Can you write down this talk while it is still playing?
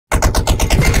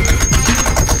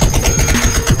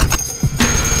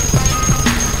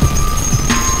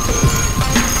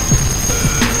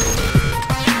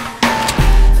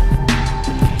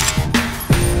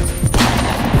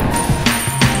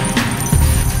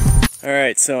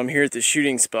Alright, so I'm here at the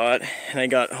shooting spot, and I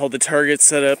got all the targets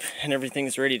set up, and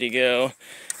everything's ready to go.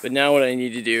 But now what I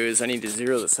need to do is I need to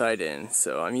zero the sight in.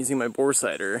 So I'm using my bore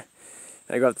sighter.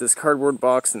 I got this cardboard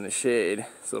box in the shade,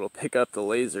 so it'll pick up the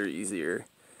laser easier.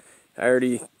 I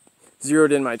already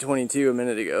zeroed in my 22 a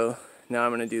minute ago. Now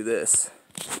I'm going to do this.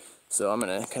 So I'm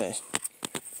going to kind of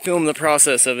film the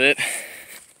process of it.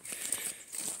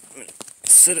 I'm going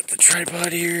to set up the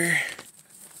tripod here.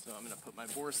 So I'm going to put my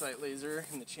bore sight laser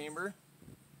in the chamber.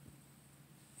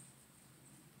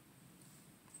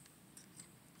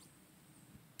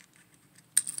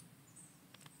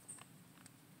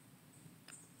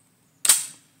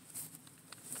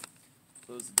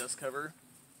 Close the dust cover.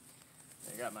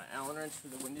 I got my Allen wrench for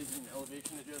the windage and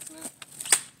elevation adjustment.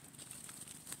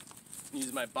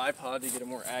 Use my bipod to get a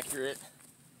more accurate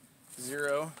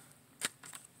zero.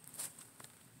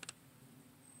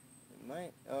 It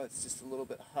might, oh, it's just a little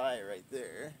bit high right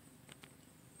there.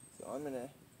 So I'm gonna,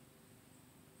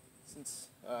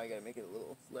 I gotta make it a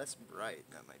little less bright.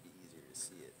 That might be easier to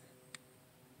see it.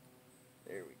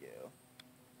 There we go.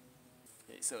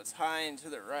 Okay, so it's high and to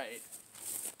the right.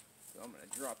 So I'm going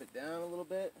to drop it down a little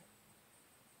bit.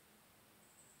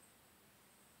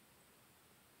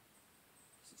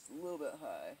 It's just a little bit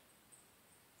high.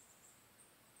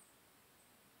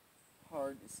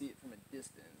 Hard to see it from a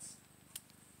distance.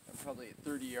 I'm probably at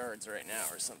 30 yards right now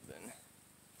or something.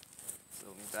 So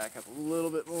let me back up a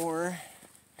little bit more.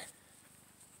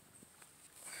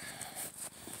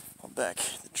 I'll back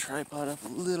the tripod up a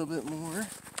little bit more.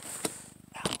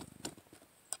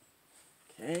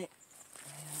 Okay.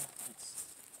 Let's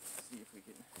see if we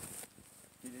can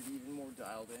get it even more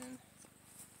dialed in.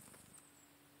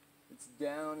 It's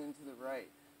down and to the right.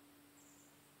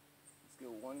 Let's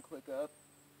go one click up.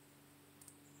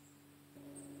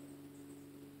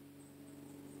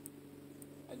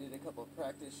 I did a couple of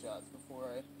practice shots before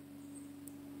I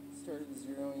started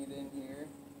zeroing it in here,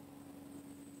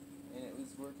 and it was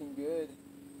working good,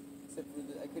 except for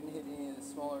I couldn't hit any of the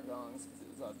smaller gongs because it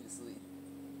was obviously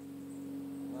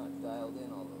not dialed in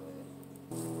all the way.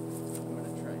 I'm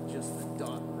going to try just the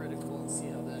dot reticle and see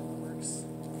how that works.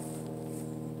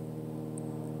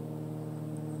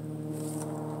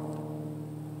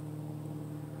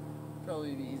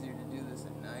 Probably be easier to do this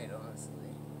at night,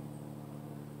 honestly.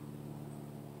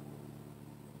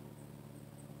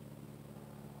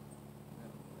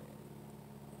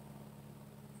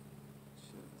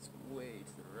 Shows way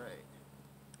to the right.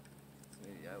 So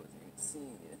maybe I wasn't even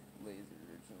seeing it laser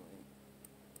originally.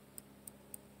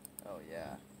 Oh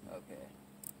yeah, okay.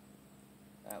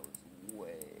 That was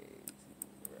way to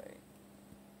the right.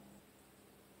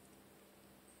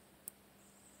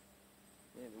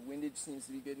 Yeah, the windage seems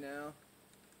to be good now.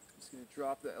 I'm just going to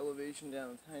drop the elevation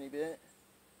down a tiny bit,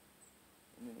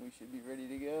 and then we should be ready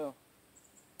to go.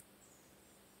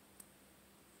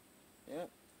 Yep.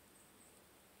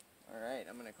 Alright,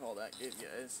 I'm going to call that good,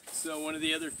 guys. So one of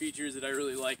the other features that I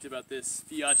really liked about this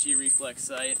Feyachi Reflex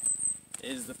sight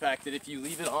is the fact that if you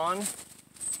leave it on,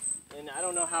 and I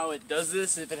don't know how it does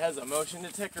this, if it has a motion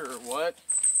detector or what,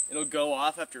 it'll go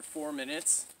off after 4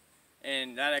 minutes.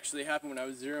 And that actually happened when I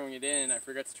was zeroing it in. I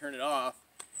forgot to turn it off,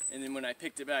 and then when I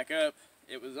picked it back up,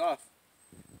 it was off.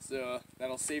 So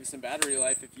that'll save some battery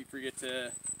life if you forget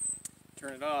to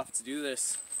turn it off to do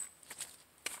this.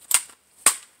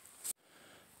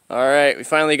 Alright, we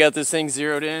finally got this thing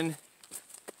zeroed in.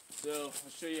 So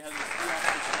I'll show you how this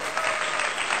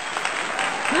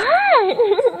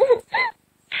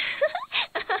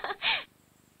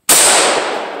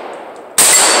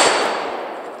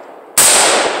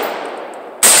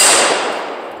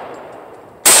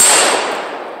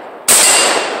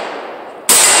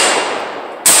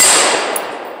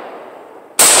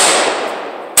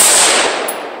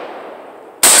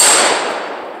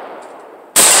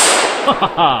Ha ha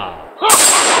ha!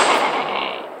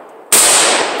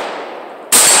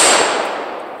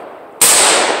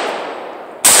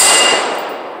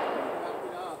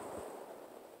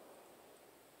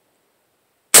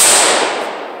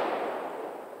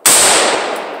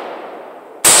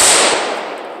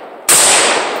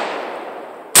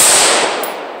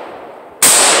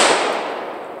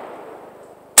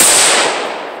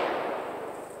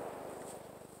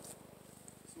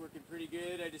 It's working pretty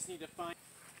good. I just need to find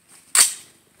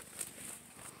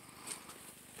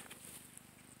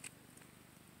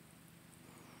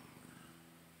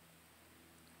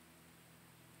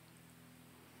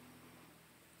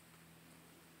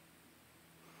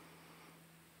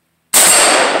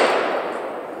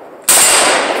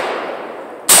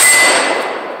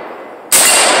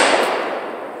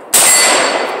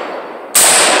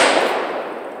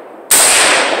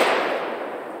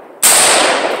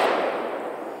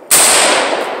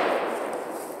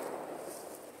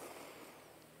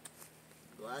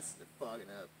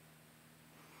fogging up.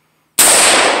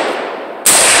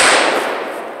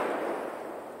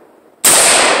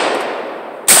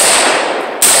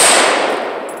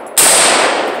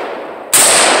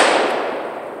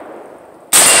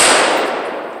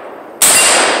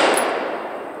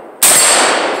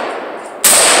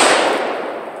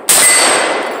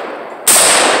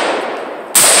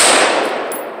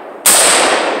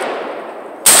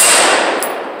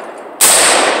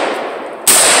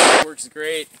 Works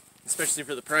great, especially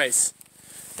for the price.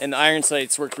 And the iron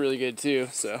sights work really good too,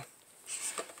 so.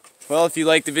 Well, if you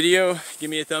liked the video, give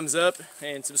me a thumbs up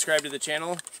and subscribe to the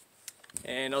channel.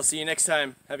 And I'll see you next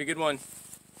time. Have a good one.